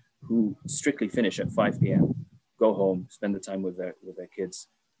Prizes, who strictly finish at 5 p.m., go home, spend the time with their kids,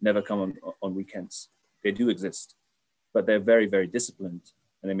 never come on weekends. They do exist. but they're very, very disciplined,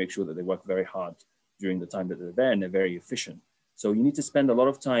 and they make sure that they work very hard during the time that they're there, and they're very efficient. So you need to spend a lot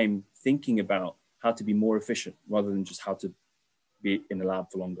of time thinking about how to be more efficient rather than just how to be in the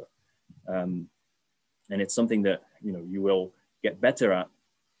lab for longer. And it's something that, you know, you will get better at,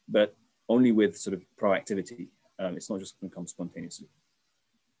 but only with sort of proactivity. It's not just going to come spontaneously.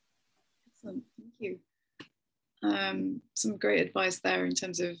 Excellent, thank you. Some great advice there in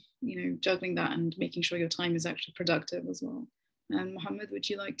terms of, you know, juggling that and making sure your time is actually productive as well. And Mohammed, would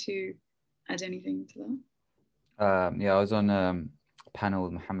you like to add anything to that? Yeah, I was on a panel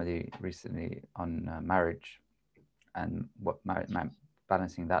with Mohammadi recently on marriage and what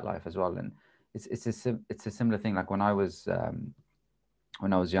balancing that life as well. And it's a similar thing. Like when I was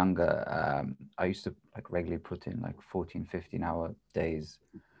younger, I used to like regularly put in like 14, 15-hour days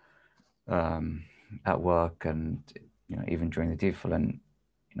at work, and you know, even during the DPhil. And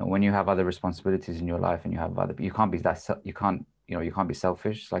you know, when you have other responsibilities in your life and you have other, you can't be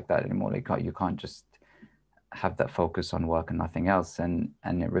selfish like that anymore. Like you can't just have that focus on work and nothing else, and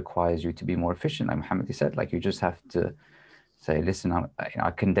it requires you to be more efficient. Like Mohammed said, like you just have to say, listen,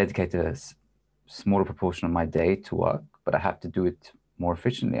 I can dedicate a smaller proportion of my day to work, but I have to do it more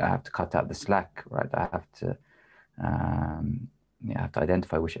efficiently. I have to cut out the slack, right? I have to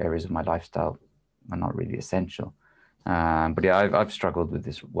identify which areas of my lifestyle are not really essential. But yeah, I've struggled with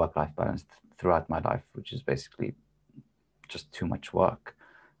this work-life balance throughout my life, which is basically just too much work.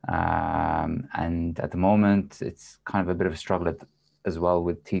 And at the moment, it's kind of a bit of a struggle as well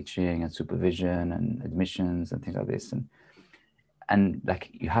with teaching and supervision and admissions and things like this. And like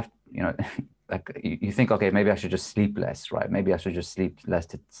you have, you know, like you think, okay, maybe I should just sleep less, right? Maybe I should just sleep less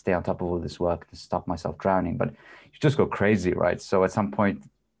to stay on top of all this work to stop myself drowning. But you just go crazy, right? So at some point,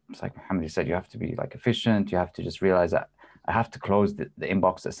 it's like Mohammed said, you have to be like efficient. You have to just realize that I have to close the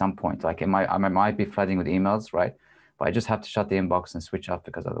inbox at some point. Like I might be flooding with emails, right? But I just have to shut the inbox and switch off,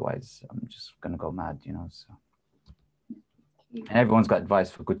 because otherwise I'm just going to go mad, you know. So, and everyone's got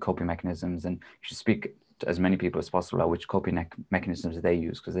advice for good coping mechanisms, and you should speak to as many people as possible about which coping mechanisms they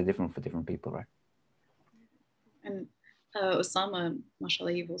use, because they're different for different people, right? And Osama,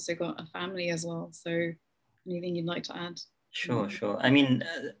 mashallah, you've also got a family as well. So anything you'd like to add? Sure. I mean,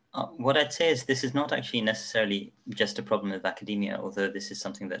 what I'd say is this is not actually necessarily just a problem of academia, although this is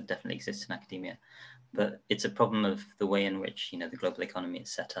something that definitely exists in academia, but it's a problem of the way in which, you know, the global economy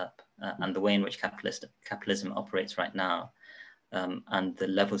is set up and the way in which capitalism operates right now, and the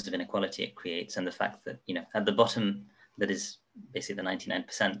levels of inequality it creates, and the fact that, you know, at the bottom, that is basically the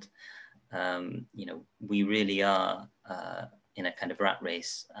 99%, you know, we really are in a kind of rat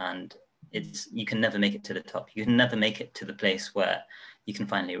race, and you can never make it to the top. You can never make it to the place where you can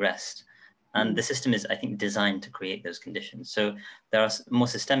finally rest. And the system is, I think, designed to create those conditions. So there are more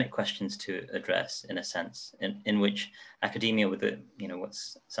systemic questions to address, in a sense, in which academia, with the, you know, what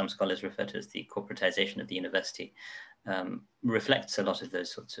some scholars refer to as the corporatization of the university, reflects a lot of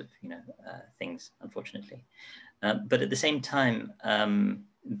those sorts of, you know, things, unfortunately. But at the same time,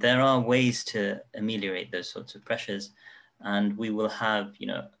 there are ways to ameliorate those sorts of pressures, and we will have, you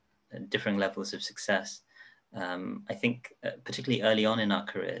know, differing levels of success. I think particularly early on in our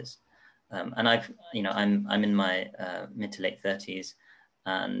careers, and I'm in my mid to late 30s,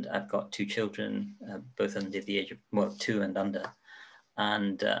 and I've got 2 children, both under the age of, well, 2 and under,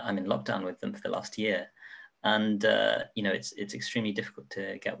 and I'm in lockdown with them for the last year, and you know, it's extremely difficult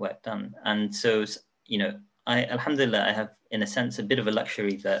to get work done. And so, you know, alhamdulillah, I have, in a sense, a bit of a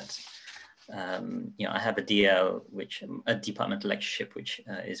luxury that you know, I have a DL, a departmental lectureship, which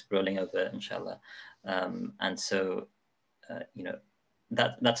is rolling over, inshallah, and so you know,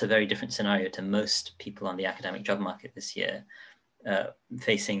 that's a very different scenario to most people on the academic job market this year,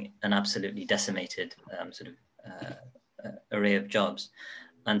 facing an absolutely decimated sort of array of jobs.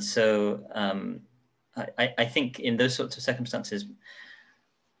 And so I think in those sorts of circumstances,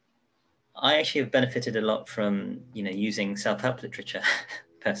 I actually have benefited a lot from, you know, using self-help literature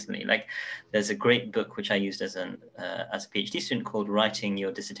personally. Like, there's a great book which I used as a PhD student called Writing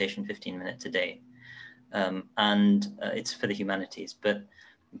Your Dissertation 15 Minutes a Day. And it's for the humanities, but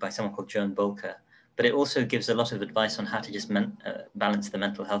by someone called Joan Bolker. But it also gives a lot of advice on how to just balance the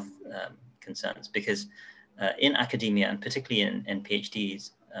mental health concerns, because in academia, and particularly in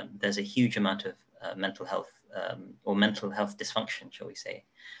PhDs, there's a huge amount of mental health or mental health dysfunction, shall we say,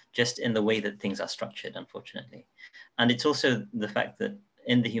 just in the way that things are structured, unfortunately. And it's also the fact that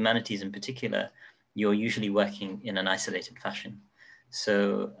in the humanities in particular, you're usually working in an isolated fashion.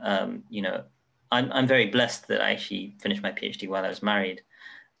 So, you know, I'm very blessed that I actually finished my PhD while I was married.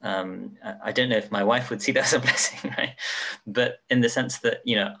 I don't know if my wife would see that as a blessing, right? But in the sense that,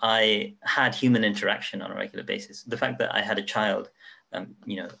 you know, I had human interaction on a regular basis. The fact that I had a child,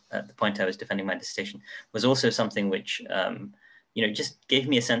 you know, at the point I was defending my dissertation, was also something which, you know, just gave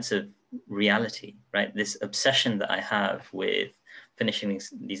me a sense of reality, right? This obsession that I have with finishing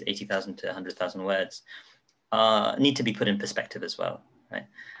these 80,000 to 100,000 words need to be put in perspective as well, right?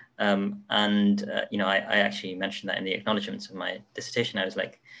 You know, I actually mentioned that in the acknowledgements of my dissertation. I was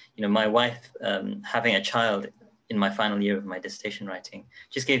like, you know, my wife having a child in my final year of my dissertation writing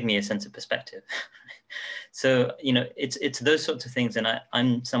just gave me a sense of perspective. So, you know, it's those sorts of things. And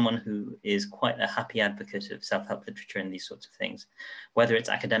I'm someone who is quite a happy advocate of self-help literature and these sorts of things, whether it's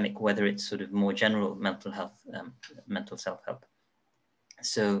academic, whether it's sort of more general mental health, mental self-help.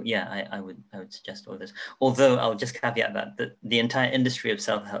 So yeah, I would suggest all this. Although I'll just caveat that the entire industry of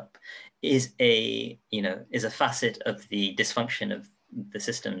self-help is a facet of the dysfunction of the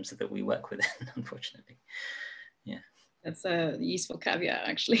systems that we work within, unfortunately. Yeah. That's a useful caveat,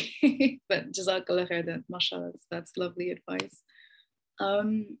 actually. But Jazakallah khair, mashallah, that's lovely advice.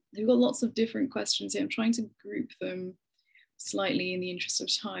 We've got lots of different questions here. I'm trying to group them slightly in the interest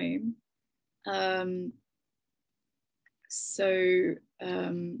of time.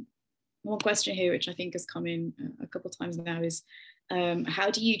 One question here, which I think has come in a couple of times now, is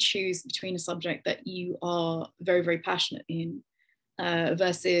how do you choose between a subject that you are very, very passionate in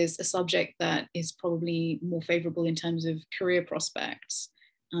versus a subject that is probably more favorable in terms of career prospects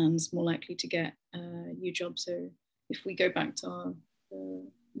and more likely to get you a job? So if we go back to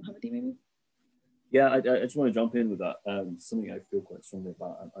Mohammadi, maybe? Yeah, I just want to jump in with that. Something I feel quite strongly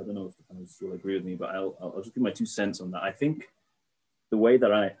about. I don't know if the panelists will agree with me, but I'll just give my 2 cents on that. I think the way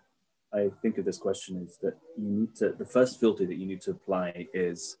that I think of this question is that you need to, the first filter that you need to apply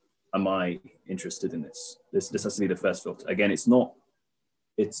is, am I interested in this? This has to be the first filter. Again, it's not,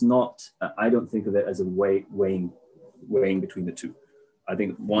 I don't think of it as a weighing between the two. I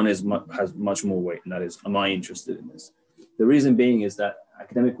think one has much more weight, and that is, am I interested in this? The reason being is that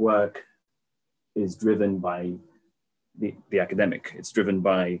academic work is driven by the academic. It's driven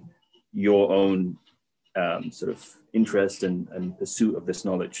by your own sort of interest and pursuit of this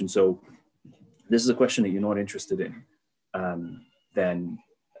knowledge. And so this is a question that you're not interested in, then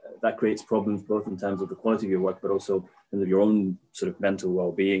that creates problems both in terms of the quality of your work, but also in your own sort of mental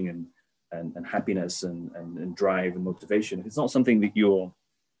well-being and happiness and drive and motivation. If it's not something that you're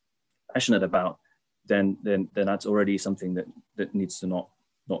passionate about, then that's already something that needs to not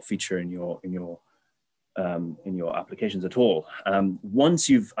feature in your applications at all. Once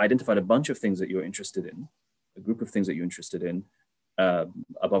you've identified a bunch of things that you're interested in, a group of things that you're interested in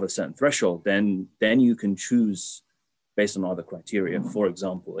above a certain threshold, then you can choose based on other criteria. For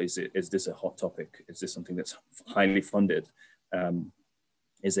example, is this a hot topic? Is this something that's highly funded?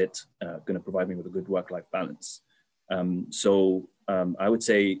 Is it going to provide me with a good work-life balance? I would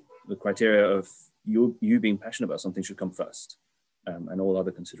say the criteria of you being passionate about something should come first, and all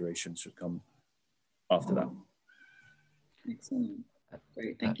other considerations should come after that. Excellent.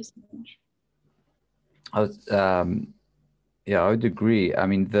 Great. Thank you so much. I would agree. I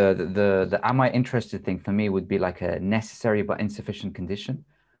mean, the am I interested thing for me would be like a necessary but insufficient condition,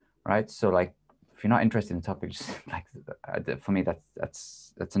 right? So like, if you're not interested in the topic, just like for me,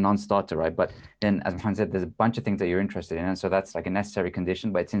 that's a non-starter, right? But then, as Mohammed said, there's a bunch of things that you're interested in, and so that's like a necessary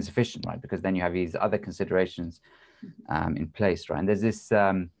condition, but it's insufficient, right? Because then you have these other considerations in place, right? And there's this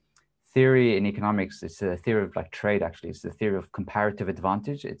theory in economics. It's a theory of like trade. Actually, it's the theory of comparative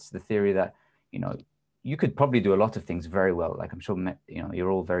advantage. It's the theory that, you know, you could probably do a lot of things very well. Like I'm sure, you know, you're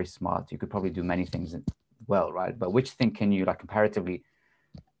all very smart. You could probably do many things well, right? But which thing can you like comparatively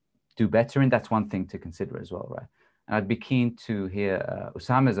do better? And that's one thing to consider as well, right? And I'd be keen to hear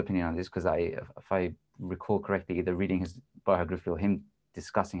Usama's opinion on this, because if I recall correctly, either reading his biography or him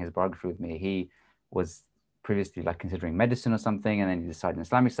discussing his biography with me, he was previously like considering medicine or something, and then he decided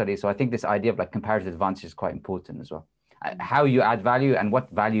Islamic studies. So I think this idea of like comparative advantage is quite important as well. How you add value and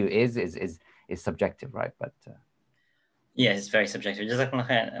what value is subjective, right? But yeah, it's very subjective. Jazakallah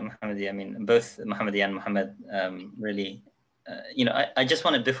khair, Mohammadi. I mean, both Mohammadi and Mohammed really, you know, I just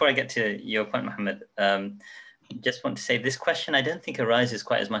wanted, before I get to your point, Mohammed, just want to say this question I don't think arises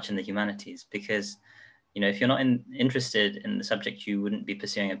quite as much in the humanities, because, you know, if you're not interested in the subject, you wouldn't be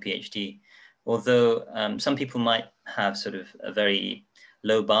pursuing a PhD. Although some people might have sort of a very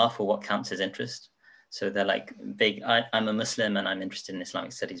low bar for what counts as interest. So they're like big, I'm a Muslim and I'm interested in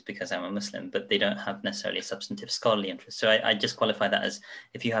Islamic studies because I'm a Muslim, but they don't have necessarily a substantive scholarly interest. So I just qualify that as,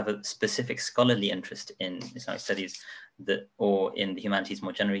 if you have a specific scholarly interest in Islamic studies or in the humanities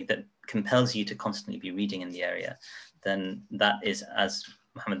more generally, that compels you to constantly be reading in the area, then that is as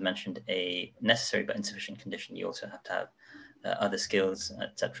Mohammed mentioned, a necessary but insufficient condition. You also have to have other skills,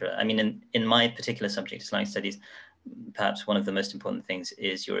 etc. I mean, in my particular subject, Islamic studies, perhaps one of the most important things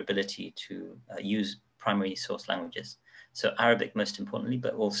is your ability to use primary source languages. So Arabic most importantly,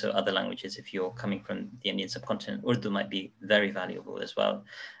 but also other languages. If you're coming from the Indian subcontinent, Urdu might be very valuable as well.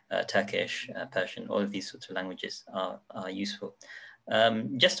 Turkish, Persian, all of these sorts of languages are useful.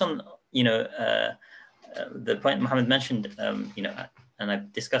 Just on, the point Mohammed mentioned, and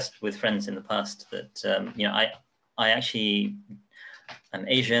I've discussed with friends in the past that, I actually, I'm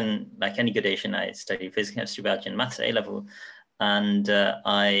Asian, like any good Asian. I studied physics, chemistry, biology, and maths at A-level, and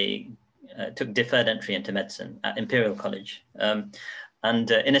I took deferred entry into medicine at Imperial College.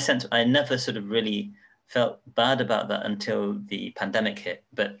 And in a sense, I never sort of really felt bad about that until the pandemic hit,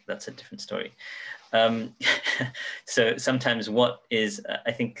 but that's a different story. So sometimes what is,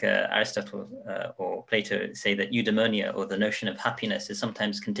 I think Aristotle or Plato say that eudaimonia, or the notion of happiness, is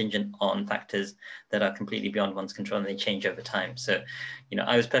sometimes contingent on factors that are completely beyond one's control, and they change over time. So,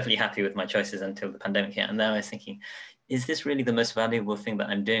 I was perfectly happy with my choices until the pandemic hit, and then I was thinking, is this really the most valuable thing that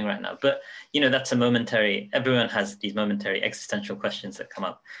I'm doing right now? But, that's a momentary, everyone has these momentary existential questions that come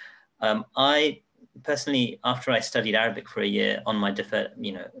up. I personally, after I studied Arabic for a year on my deferred,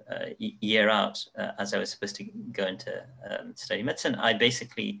 year out, as I was supposed to go into study medicine, I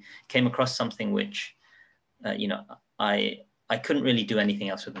basically came across something which, I couldn't really do anything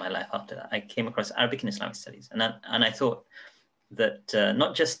else with my life after that. I came across Arabic and Islamic studies, and I thought that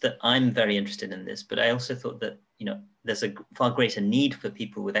not just that I'm very interested in this, but I also thought that, there's a far greater need for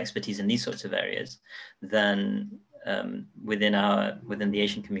people with expertise in these sorts of areas than within the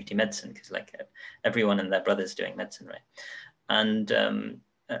Asian community medicine, because like everyone and their brothers doing medicine, right? And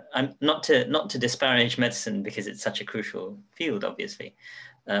I'm not to disparage medicine because it's such a crucial field, obviously,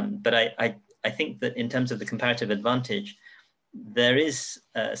 but I think that in terms of the comparative advantage, there is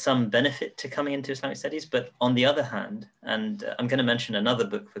some benefit to coming into Islamic studies. But on the other hand, and I'm going to mention another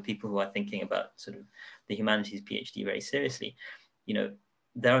book for people who are thinking about sort of the humanities PhD very seriously,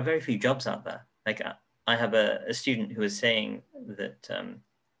 there are very few jobs out there. Like I have a student who was saying that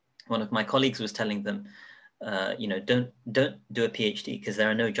one of my colleagues was telling them, don't do a PhD because there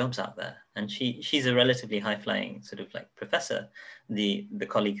are no jobs out there. And she's a relatively high-flying sort of like professor, the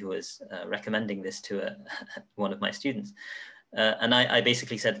colleague who was recommending this to one of my students. And I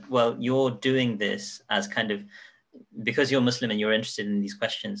basically said, well, you're doing this as kind of, because you're Muslim and you're interested in these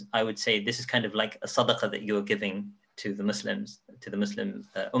questions, I would say this is kind of like a sadaqah that you're giving to the Muslims, to the Muslim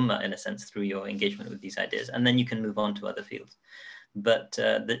ummah, in a sense, through your engagement with these ideas. And then you can move on to other fields. But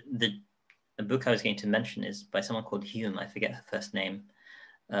the book I was going to mention is by someone called Hume, I forget her first name,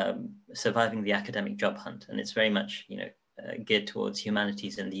 Surviving the Academic Job Hunt. And it's very much, geared towards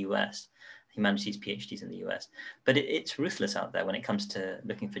humanities in the US, humanities PhDs in the US. But it's ruthless out there when it comes to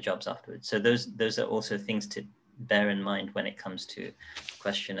looking for jobs afterwards. So those are also things to bear in mind when it comes to the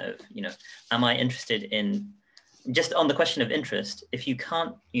question of, am I interested in, just on the question of interest, if you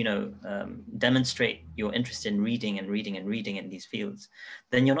can't, demonstrate your interest in reading in these fields,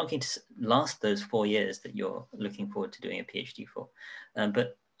 then you're not going to last those 4 years that you're looking forward to doing a PhD for.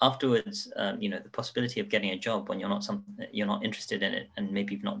 But afterwards, the possibility of getting a job when you're not interested in it, and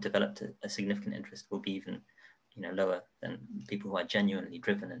maybe you've not developed a significant interest, will be even, lower than people who are genuinely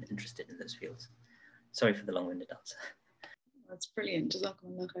driven and interested in those fields. Sorry for the long-winded answer. That's brilliant.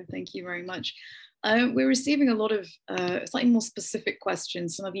 Jazakumullah khair. Thank you very much. We're receiving a lot of slightly more specific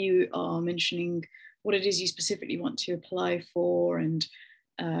questions. Some of you are mentioning what it is you specifically want to apply for, and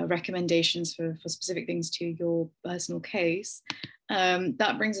recommendations for specific things to your personal case.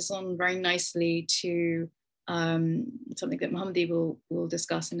 That brings us on very nicely to something that Mohammed will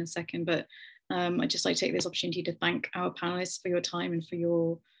discuss in a second. But I'd just like to take this opportunity to thank our panelists for your time and for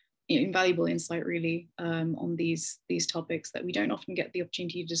your invaluable insight, really, on these topics that we don't often get the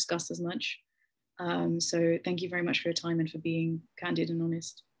opportunity to discuss as much. So thank you very much for your time and for being candid and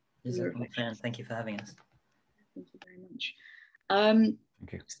honest. Thank you for having us. Thank you very much.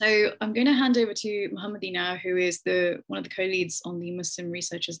 Thank you. So I'm going to hand over to Mohammadi now, who is one of the co-leads on the Muslim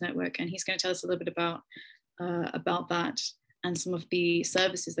Researchers Network, and he's going to tell us a little bit about that and some of the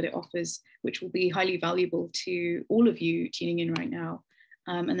services that it offers, which will be highly valuable to all of you tuning in right now.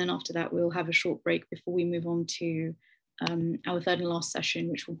 And then after that, we'll have a short break before we move on to our third and last session,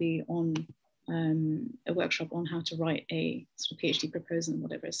 which will be on a workshop on how to write a sort of PhD proposal and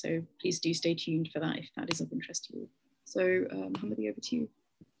whatever. So please do stay tuned for that if that is of interest to you. So Mohammadi, over to you.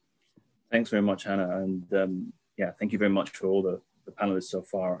 Thanks very much, Hannah. And yeah, thank you very much for all the panelists so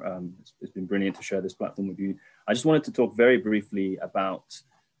far. It's been brilliant to share this platform with you. I just wanted to talk very briefly about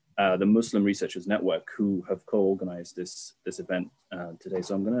the Muslim Researchers Network, who have co-organized this event today.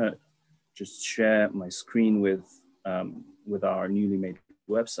 So I'm going to just share my screen with our newly made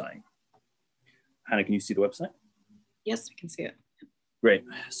website. Hannah, can you see the website? Yes, we can see it. Great.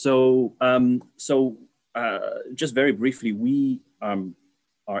 So, just very briefly, we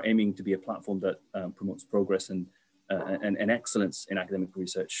are aiming to be a platform that promotes progress and excellence in academic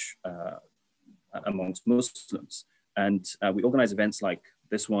research amongst Muslims. And we organize events like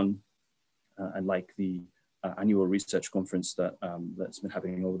this one and like the annual research conference that, that's been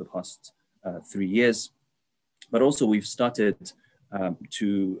happening over the past 3 years. But also we've started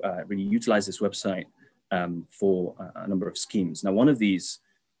to really utilize this website for a number of schemes. Now, one of these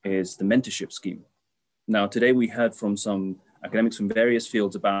is the mentorship scheme. Now, today we heard from some academics from various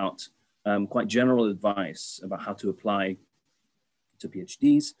fields about quite general advice about how to apply to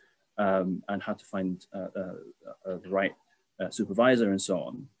PhDs and how to find the right supervisor and so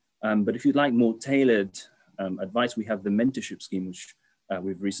on. But if you'd like more tailored advice, we have the mentorship scheme, which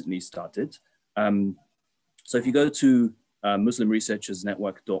we've recently started. So if you go to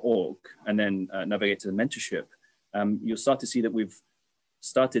muslimresearchersnetwork.org and then navigate to the mentorship, you'll start to see that we've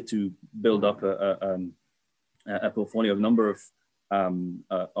started to build up a portfolio of number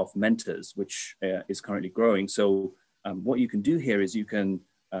of mentors, which is currently growing. So what you can do here is you can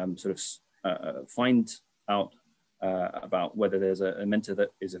sort of find out about whether there's a mentor that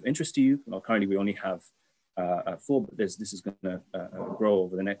is of interest to you. Well, currently we only have 4, but this is going to grow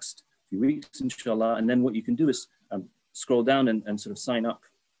over the next few weeks, inshallah. And then what you can do is scroll down and sort of sign up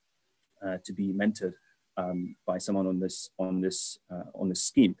to be mentored by someone on this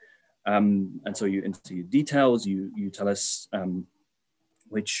scheme. And so you enter your details, you tell us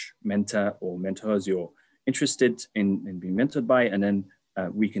which mentor or mentors you're interested in being mentored by, and then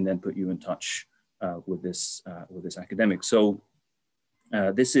we can then put you in touch with this academic. So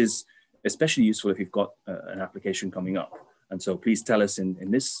this is especially useful if you've got an application coming up. And so please tell us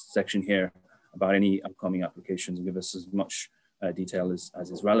in this section here about any upcoming applications and give us as much detail as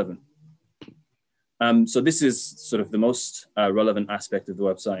is relevant. So this is sort of the most relevant aspect of the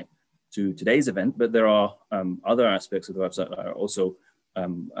website to today's event, but there are other aspects of the website that are also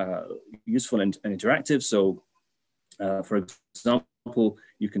useful and interactive. So for example,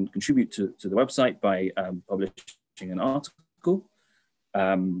 you can contribute to the website by publishing an article.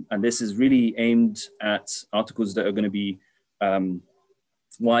 And this is really aimed at articles that are going to be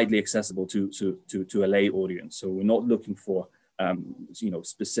widely accessible to a lay audience. So we're not looking for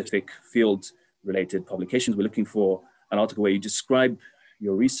specific field-related publications. We're looking for an article where you describe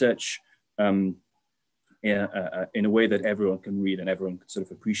your research in a way that everyone can read and everyone can sort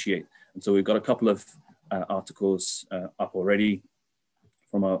of appreciate. And so we've got a couple of articles up already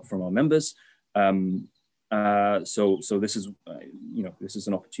from our members. So this is this is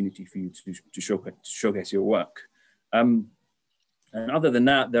an opportunity for you to showcase your work. And other than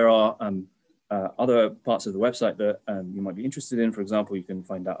that, there are other parts of the website that you might be interested in. For example, you can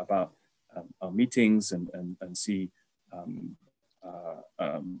find out about our meetings and see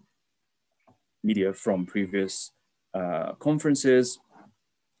media from previous conferences.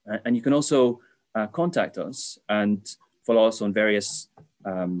 And you can also contact us and follow us on various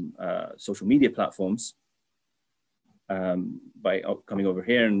social media platforms by coming over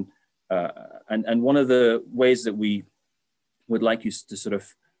here. And one of the ways that we would like you to sort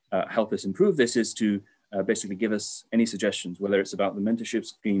of help us improve this is to basically give us any suggestions, whether it's about the mentorship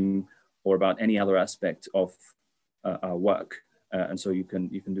scheme or about any other aspect of our work. And so you can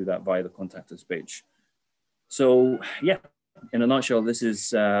do that via the contact us page. So yeah, in a nutshell, this is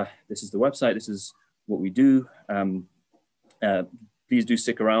the website. This is what we do. Please do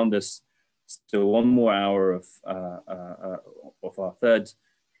stick around. There's still 1 more hour of our third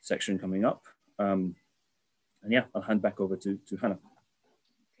section coming up. And yeah, I'll hand back over to Hannah.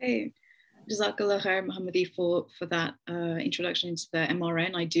 Okay. Jazakallah khair, Mohammadi, for that introduction into the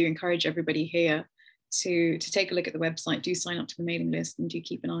MRN. I do encourage everybody here to take a look at the website, do sign up to the mailing list, and do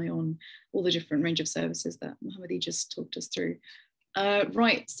keep an eye on all the different range of services that Mohammadi just talked us through.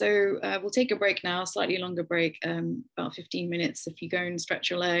 Right, so we'll take a break now, slightly longer break, about 15 minutes. If you go and stretch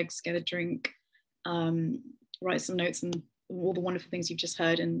your legs, get a drink, write some notes and all the wonderful things you've just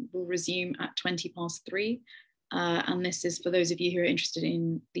heard, and we'll resume at 3:20. And this is for those of you who are interested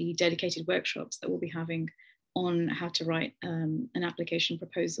in the dedicated workshops that we'll be having on how to write an application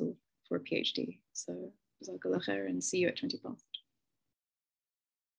proposal for a PhD. So, jazakallah khair, and see you at 20 past.